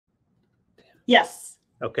Yes.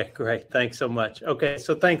 Okay, great. Thanks so much. Okay,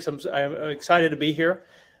 so thanks. I'm excited to be here,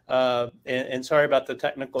 and sorry about the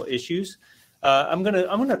technical issues. I'm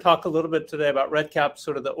gonna talk a little bit today about RedCap,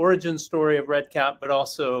 sort of the origin story of RedCap, but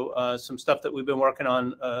also some stuff that we've been working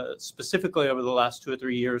on specifically over the last 2 or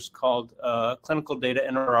 3 years called clinical data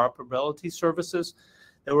interoperability services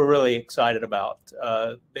that we're really excited about.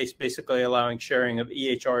 Basically allowing sharing of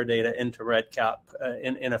EHR data into RedCap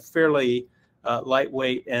in a fairly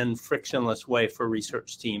lightweight and frictionless way for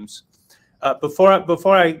research teams. Before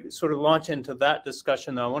I sort of launch into that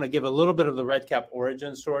discussion, though, I want to give a little bit of the RedCap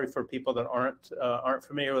origin story for people that aren't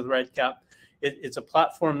familiar with RedCap. It's a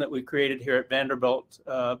platform that we created here at Vanderbilt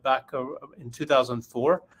back in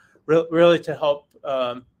 2004, really to help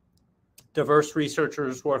diverse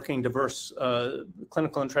researchers working diverse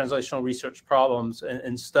clinical and translational research problems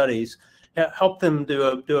and studies, help them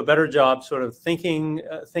do a better job sort of thinking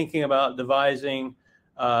about devising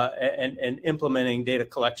and implementing data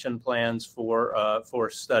collection plans for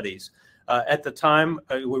studies. At the time,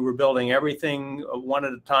 we were building everything one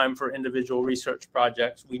at a time for individual research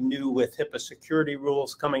projects. We knew with HIPAA security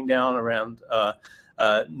rules coming down around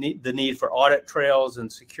the need for audit trails and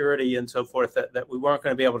security and so forth, that we weren't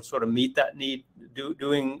going to be able to sort of meet that need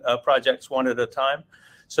doing projects one at a time.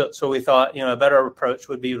 So we thought, a better approach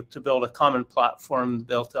would be to build a common platform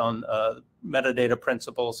built on metadata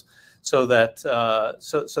principles, so that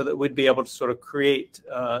we'd be able to sort of create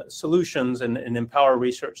solutions and empower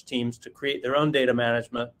research teams to create their own data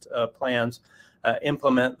management plans,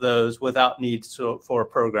 implement those without need for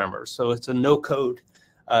programmers. So it's a no-code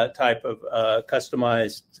type of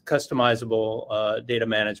customizable data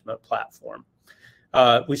management platform.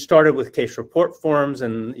 We started with case report forms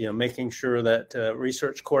and making sure that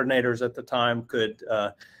research coordinators at the time could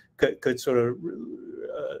sort of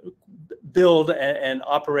build and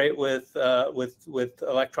operate with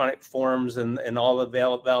electronic forms and all the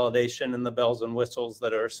validation and the bells and whistles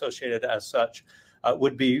that are associated as such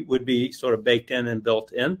would be sort of baked in and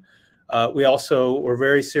built in. We also were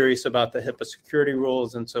very serious about the HIPAA security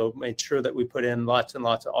rules, and so made sure that we put in lots and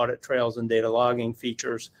lots of audit trails and data logging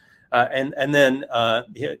features. And then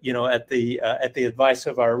at the advice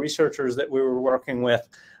of our researchers that we were working with,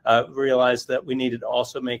 realized that we needed to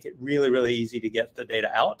also make it really easy to get the data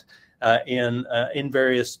out in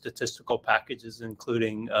various statistical packages,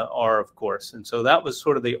 including R, of course. And so that was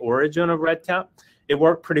sort of the origin of RedCap. It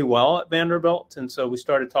worked pretty well at Vanderbilt, and so we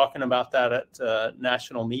started talking about that at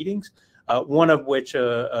national meetings. One of which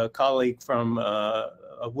a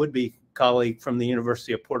would-be colleague from the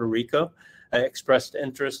University of Puerto Rico expressed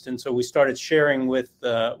interest, and so we started sharing with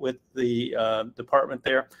the department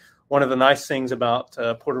there. One of the nice things about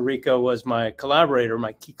Puerto Rico was my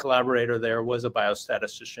key collaborator there was a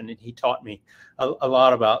biostatistician, and he taught me a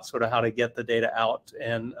lot about sort of how to get the data out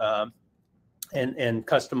and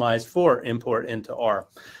customize for import into R.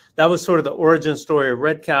 That was sort of the origin story of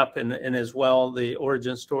RedCap, and as well the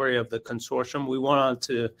origin story of the consortium. We wanted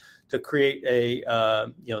to create a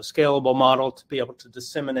scalable model to be able to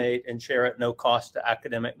disseminate and share at no cost to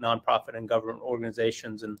academic, nonprofit, and government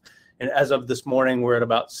organizations. And as of this morning, we're at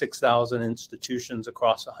about 6,000 institutions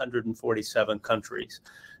across 147 countries.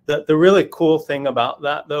 The really cool thing about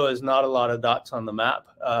that, though, is not a lot of dots on the map.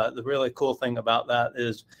 The really cool thing about that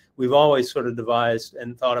is we've always sort of devised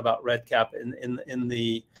and thought about RedCap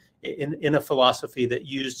in a philosophy that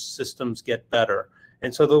used systems get better.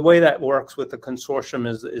 And so the way that works with the consortium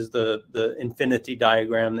is the infinity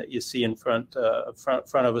diagram that you see in front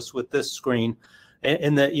of us with this screen.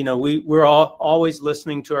 And that we're always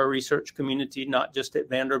listening to our research community, not just at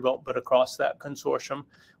Vanderbilt, but across that consortium.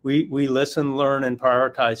 We listen, learn, and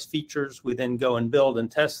prioritize features. We then go and build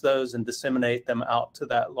and test those and disseminate them out to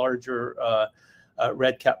that larger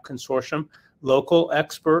RedCap consortium. Local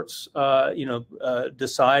experts,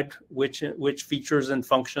 decide which features and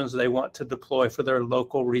functions they want to deploy for their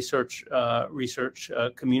local research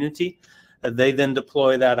community. They then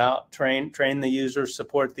deploy that out, train the users,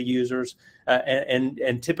 support the users,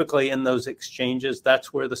 and typically in those exchanges,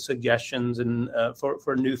 that's where the suggestions and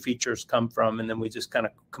for new features come from, and then we just kind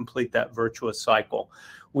of complete that virtuous cycle.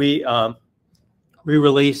 We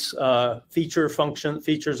release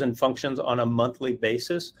features and functions on a monthly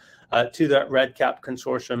basis to that RedCap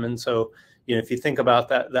consortium, and so if you think about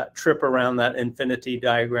that trip around that infinity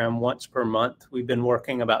diagram once per month, we've been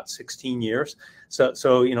working about 16 years.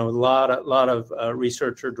 So a lot of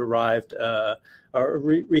researcher-derived or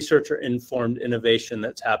researcher-informed innovation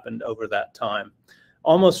that's happened over that time.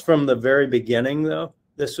 Almost from the very beginning, though,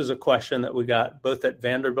 this was a question that we got both at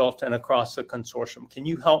Vanderbilt and across the consortium. Can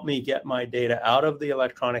you help me get my data out of the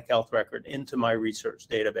electronic health record into my research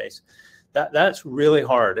database? That's really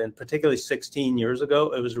hard, and particularly 16 years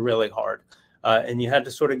ago, it was really hard. And you had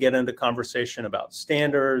to sort of get into conversation about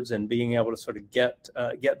standards and being able to sort of get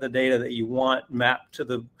the data that you want mapped to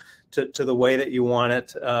the way that you want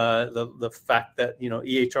it. The fact that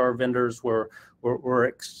EHR vendors were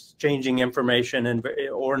exchanging information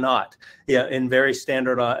or not, in very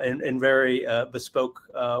standard in very bespoke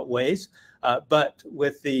ways. But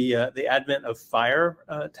with the advent of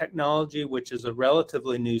FHIR technology, which is a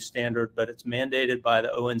relatively new standard, but it's mandated by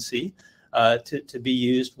the ONC to be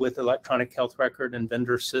used with electronic health record and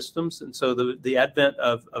vendor systems. And so the advent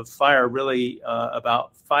of FHIR really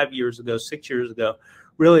about 6 years ago,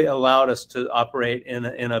 really allowed us to operate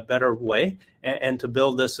in a better way and to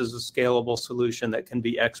build this as a scalable solution that can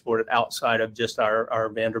be exported outside of just our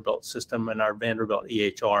Vanderbilt system and our Vanderbilt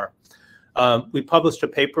EHR. We published a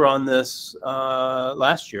paper on this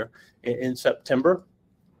last year in September.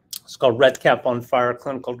 It's called RedCap on FHIR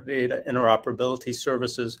Clinical Data Interoperability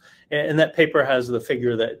Services. And that paper has the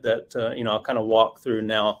figure that I'll kind of walk through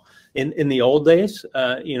now. In the old days,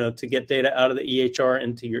 to get data out of the EHR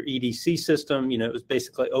into your EDC system, it was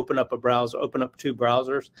basically open up a browser, open up 2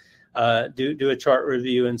 browsers, do a chart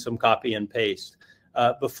review and some copy and paste.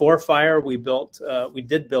 Before FHIR, we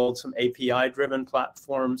did build some API-driven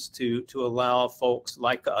platforms to allow folks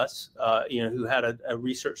like us, who had a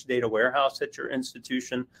research data warehouse at your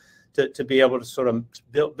institution, to be able to sort of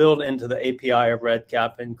build into the API of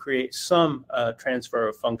RedCap and create some transfer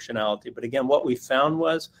of functionality. But again, what we found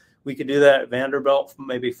was we could do that at Vanderbilt.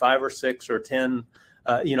 Maybe 5 or 6 or 10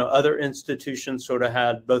 other institutions sort of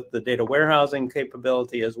had both the data warehousing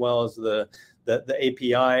capability as well as the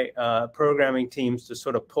API programming teams to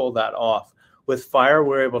sort of pull that off. With FHIR,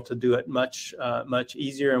 we're able to do it much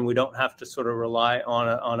easier, and we don't have to sort of rely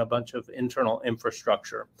on a bunch of internal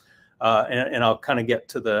infrastructure. And I'll kind of get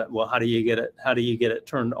to how do you get it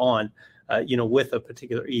turned on, with a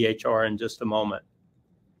particular EHR in just a moment.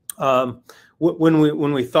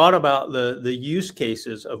 When we thought about the use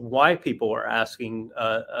cases of why people were asking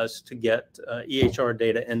us to get EHR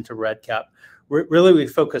data into RedCap, really we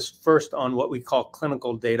focused first on what we call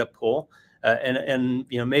clinical data pull. And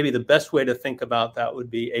maybe the best way to think about that would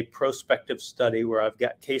be a prospective study where I've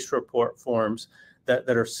got case report forms that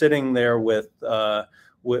are sitting there with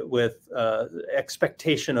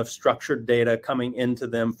expectation of structured data coming into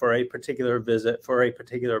them for a particular visit, for a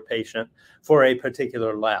particular patient, for a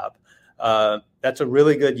particular lab. That's a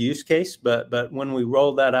really good use case, but when we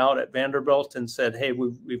rolled that out at Vanderbilt and said, hey,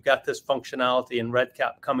 we've got this functionality in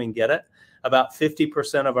RedCap, come and get it, about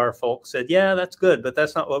 50% of our folks said, yeah, that's good, but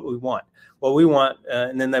that's not what we want. What we want,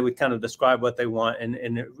 and then they would kind of describe what they want,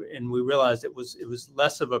 and we realized it was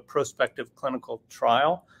less of a prospective clinical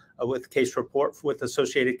trial with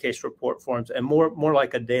associated case report forms, and more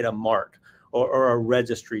like a data mart or a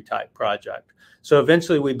registry type project. So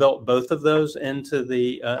eventually we built both of those into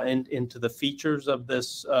the features of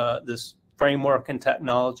this framework and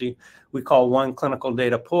technology. We call one clinical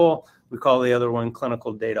data pull. We call the other one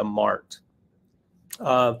clinical data mart.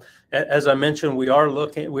 As I mentioned, we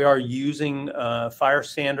are using FHIR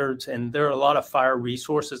standards, and there are a lot of FHIR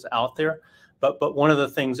resources out there. But one of the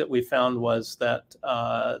things that we found was that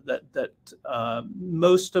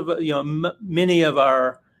many of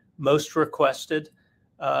our most requested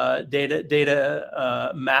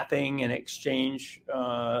data mapping and exchange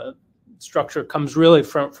structure comes really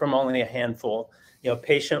from only a handful.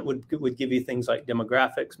 Patient would give you things like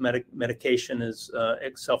demographics, medication is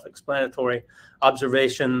self-explanatory,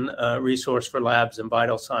 observation resource for labs and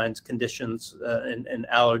vital signs, conditions, and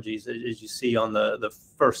allergies, as you see on the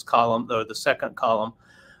first column or the second column.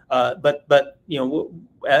 But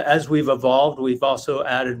as we've evolved, we've also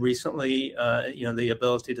added recently, the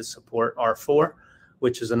ability to support R4,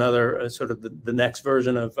 which is another sort of the next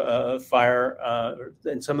version of FHIR,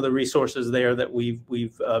 and some of the resources there that we've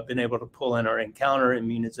been able to pull in are encounter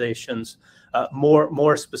immunizations,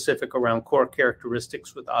 more specific around core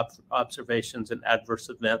characteristics with observations and adverse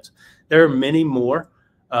events. There are many more,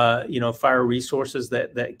 FHIR resources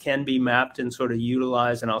that can be mapped and sort of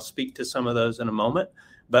utilized, and I'll speak to some of those in a moment.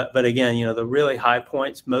 But again, the really high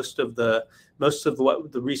points, most of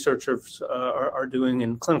what the researchers are doing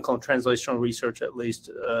in clinical and translational research, at least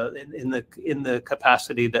in the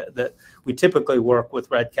capacity that we typically work with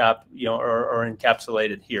RedCap, are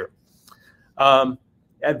encapsulated here.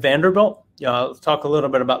 At Vanderbilt, I'll talk a little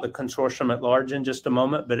bit about the consortium at large in just a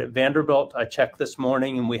moment. But at Vanderbilt, I checked this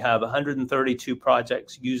morning, and we have 132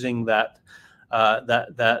 projects using that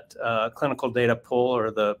clinical data pull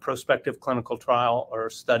or the prospective clinical trial or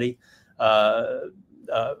study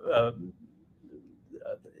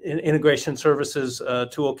integration services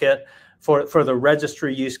toolkit For the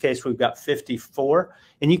registry use case, we've got 54,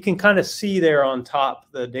 and you can kind of see there on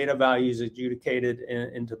top the data values adjudicated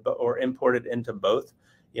into or imported into both.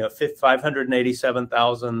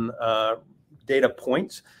 587,000 data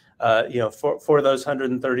points. For those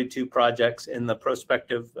 132 projects in the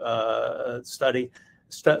prospective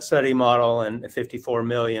study model, and 54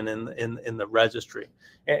 million in the registry.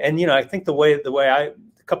 And I think a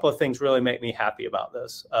couple of things really make me happy about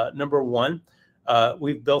this. Number one,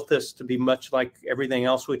 we've built this to be much like everything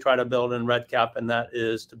else we try to build in RedCap, and that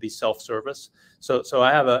is to be self-service. So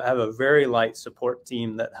I have a very light support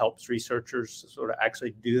team that helps researchers sort of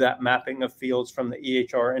actually do that mapping of fields from the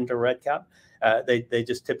EHR into RedCap. They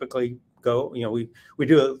just typically go, we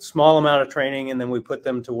do a small amount of training, and then we put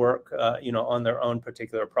them to work, on their own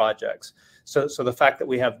particular projects. So the fact that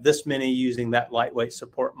we have this many using that lightweight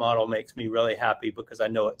support model makes me really happy, because I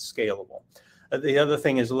know it's scalable. The other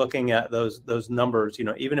thing is looking at those numbers.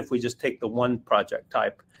 Even if we just take the one project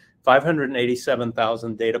type,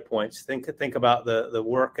 587,000 data points. Think about the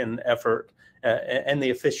work and effort and the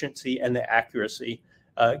efficiency and the accuracy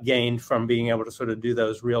gained from being able to sort of do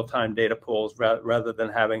those real-time data pulls rather than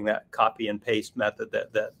having that copy and paste method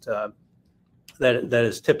that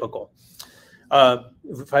is typical.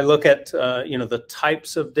 If I look at the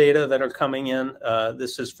types of data that are coming in,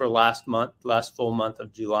 this is for last full month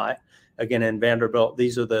of July. Again, in Vanderbilt,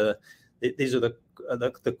 these are the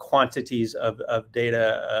quantities of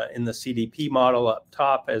data in the CDP model up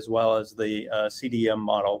top, as well as the CDM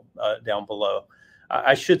model down below.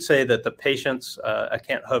 I should say that the patients, I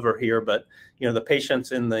can't hover here, but the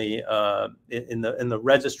patients in the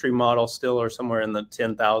registry model still are somewhere in the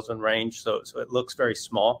 10,000 range. So it looks very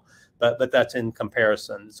small, but that's in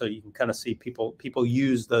comparison. So you can kind of see people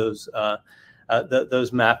use those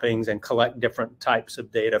mappings and collect different types of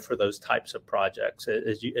data for those types of projects,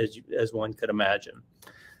 as one could imagine.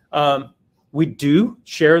 We do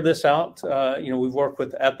share this out. We've worked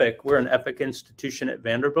with Epic. We're an Epic institution at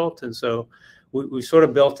Vanderbilt, and so we sort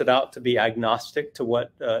of built it out to be agnostic to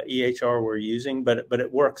what EHR we're using, but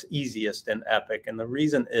it works easiest in Epic. And the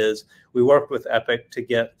reason is we worked with Epic to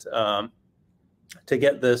get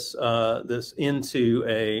this into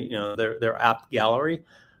their app gallery.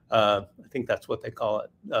 I think that's what they call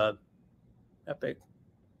it, Epic.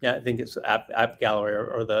 Yeah, I think it's app gallery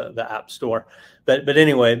or the app store. But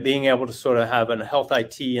anyway, being able to sort of have a health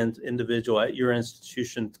IT individual at your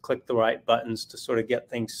institution click the right buttons to sort of get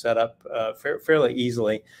things set up fairly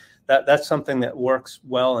easily, that's something that works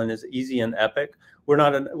well and is easy in Epic. We're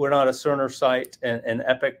not a Cerner site, and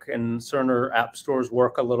Epic and Cerner app stores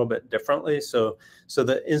work a little bit differently. So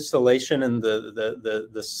the installation and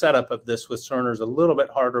the setup of this with Cerner is a little bit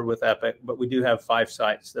harder with Epic, but we do have 5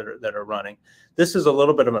 sites that are running. This is a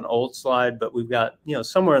little bit of an old slide, but we've got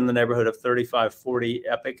somewhere in the neighborhood of 35, 40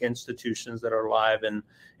 Epic institutions that are live,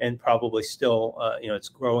 and probably still it's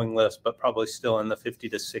a growing list, but probably still in the 50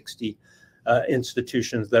 to 60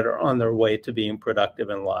 institutions that are on their way to being productive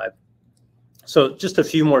and live. So just a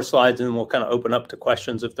few more slides, and we'll kind of open up to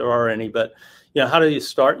questions if there are any. But how do you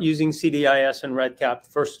start using CDIS and RedCap?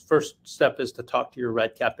 First step is to talk to your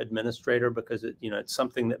RedCap administrator, because it's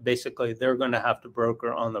something that basically they're going to have to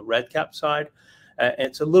broker on the RedCap side.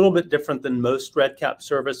 It's a little bit different than most RedCap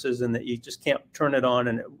services in that you just can't turn it on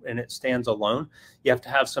and it stands alone. You have to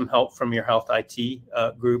have some help from your health IT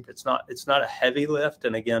group. It's not a heavy lift.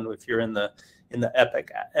 And again, if you're in the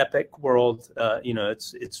Epic world,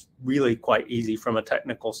 it's really quite easy from a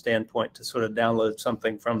technical standpoint to sort of download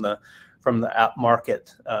something from the app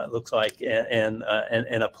market, looks like, and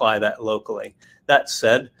apply that locally. That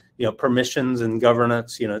said, permissions and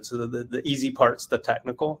governance, it's the easy part's the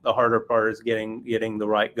technical. The harder part is getting the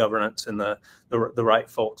right governance and the right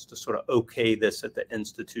folks to sort of okay this at the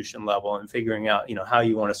institution level, and figuring out how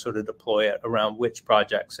you want to sort of deploy it around which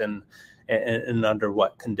projects and under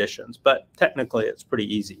what conditions. But technically, it's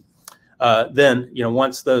pretty easy. Then,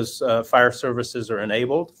 once those FHIR services are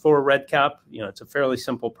enabled for RedCap, it's a fairly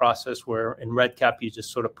simple process where in RedCap you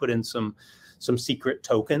just sort of put in some secret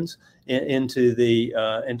tokens into the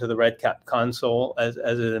RedCap console as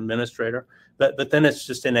an administrator. But then it's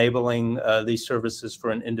just enabling these services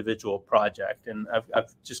for an individual project. And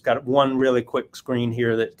I've just got one really quick screen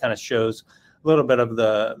here that kind of shows a little bit of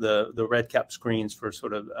the RedCap screens for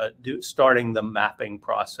sort of starting the mapping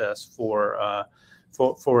process for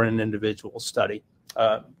an individual study.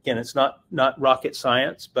 Again, it's not rocket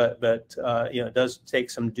science, but it does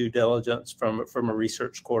take some due diligence from a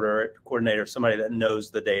research coordinator, somebody that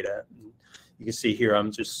knows the data. You can see here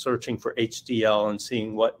I'm just searching for HDL and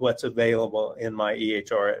seeing what's available in my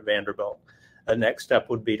EHR at Vanderbilt. The next step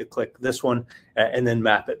would be to click this one and then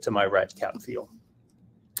map it to my RedCap field.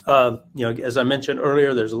 You know, as I mentioned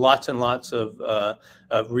earlier, there's lots and lots of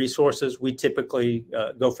resources. We typically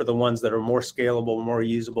go for the ones that are more scalable, more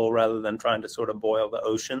usable, rather than trying to sort of boil the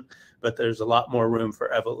ocean. But there's a lot more room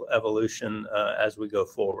for evolution as we go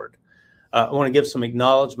forward. I want to give some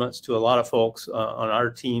acknowledgments to a lot of folks on our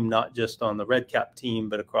team, not just on the RedCap team,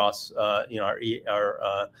 but across you know,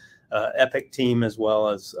 our EPIC team, as well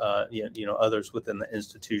as you know, others within the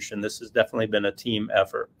institution. This has definitely been a team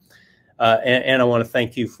effort. And I want to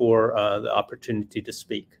thank you for the opportunity to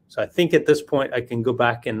speak. So I think at this point I can go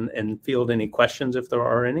back and field any questions if there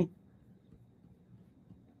are any.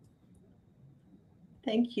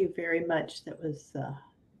 Thank you very much. That was,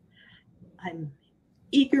 I'm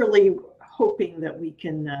eagerly hoping that we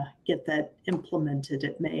can get that implemented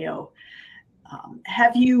at Mayo.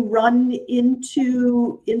 Have you run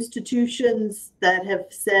into institutions that have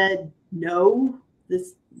said, no,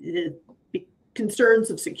 this concerns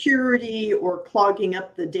of security or clogging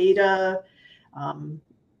up the data,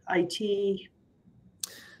 IT?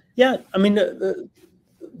 Yeah, I mean,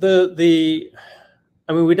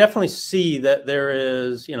 I mean, we definitely see that there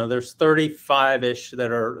is, you know, there's 35-ish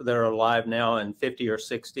that are live now, and 50 or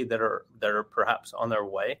 60 that are perhaps on their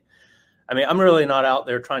way. I mean, I'm really not out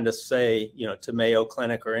there trying to say, you know, to Mayo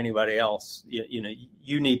Clinic or anybody else, you know,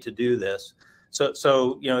 you need to do this.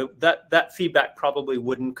 So you know, that feedback probably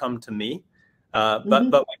wouldn't come to me. But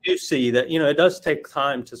we do see that, you know, it does take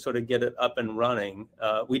time to sort of get it up and running.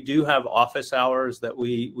 We do have office hours that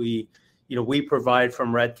we provide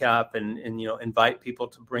from RedCap, and you know, invite people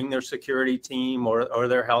to bring their security team or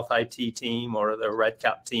their health IT team or their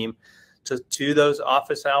RedCap team to those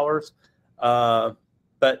office hours.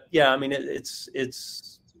 But yeah, I mean,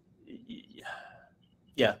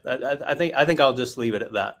 yeah, I think I'll just leave it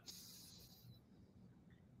at that.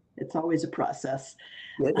 It's always a process.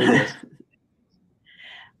 It is.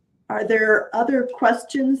 Are there other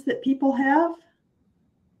questions that people have?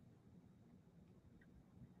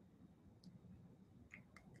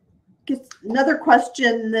 Another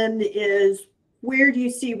question then is, where do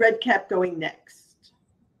you see RedCap going next?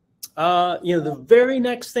 You know, the very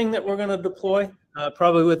next thing that we're going to deploy,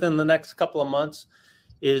 probably within the next couple of months,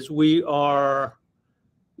 is we're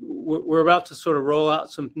about to sort of roll out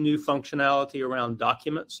some new functionality around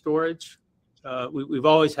document storage. We've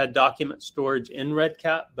always had document storage in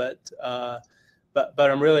RedCap, but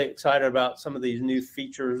I'm really excited about some of these new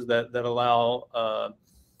features that allow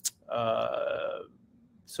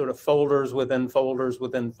sort of folders within folders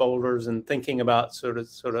within folders, and thinking about sort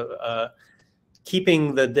of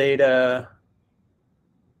keeping the data,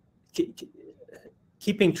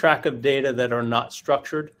 keeping track of data that are not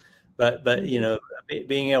structured, but you know,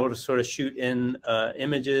 being able to sort of shoot in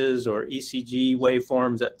images or ECG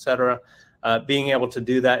waveforms, et cetera. Being able to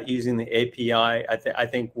do that using the API, I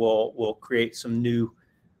think will create some new.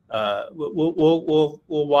 We'll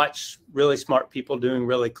watch really smart people doing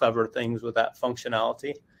really clever things with that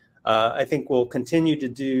functionality. I think we'll continue to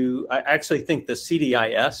do. I actually think the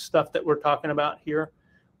CDIS stuff that we're talking about here,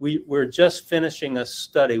 we're just finishing a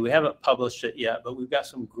study. We haven't published it yet, but we've got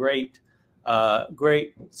some great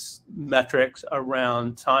metrics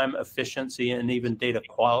around time efficiency and even data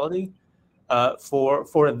quality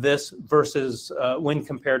for this versus when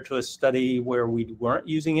compared to a study where we weren't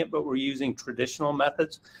using it, but we're using traditional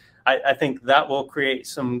methods. I think that will create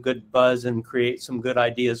some good buzz and create some good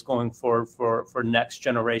ideas going forward for next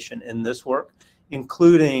generation in this work,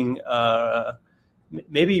 including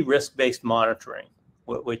maybe risk-based monitoring,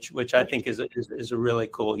 which I think is a really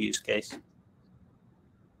cool use case.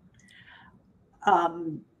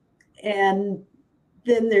 And then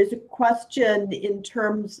there's a question in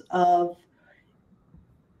terms of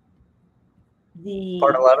the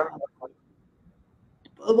Part 11.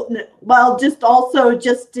 Well,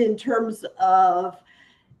 just in terms of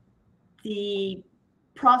the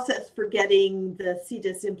process for getting the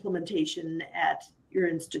CDIS implementation at your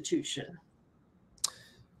institution.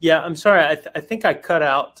 Yeah, I'm sorry. I think I cut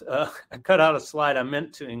out a slide I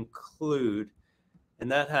meant to include,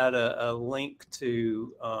 and that had a link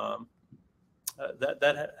to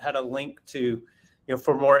that had a link to, you know,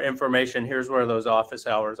 for more information, here's where those office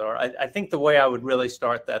hours are. I think the way I would really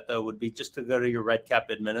start that, though, would be just to go to your RedCap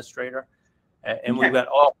administrator, and we've got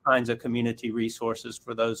all kinds of community resources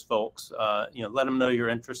for those folks. You know, let them know you're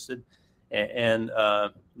interested, and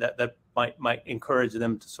that might encourage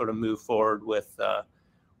them to sort of move forward with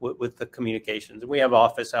the communications. And we have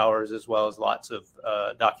office hours as well as lots of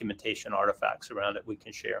documentation artifacts around it we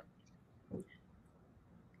can share.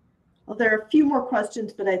 Well, there are a few more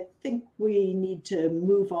questions, but I think we need to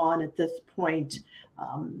move on at this point.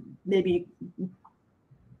 Maybe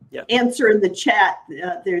answer in the chat.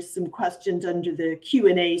 There's some questions under the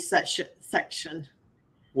Q&A section.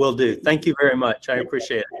 Will do. Thank you very much. I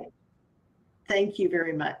appreciate it. Thank you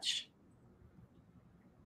very much.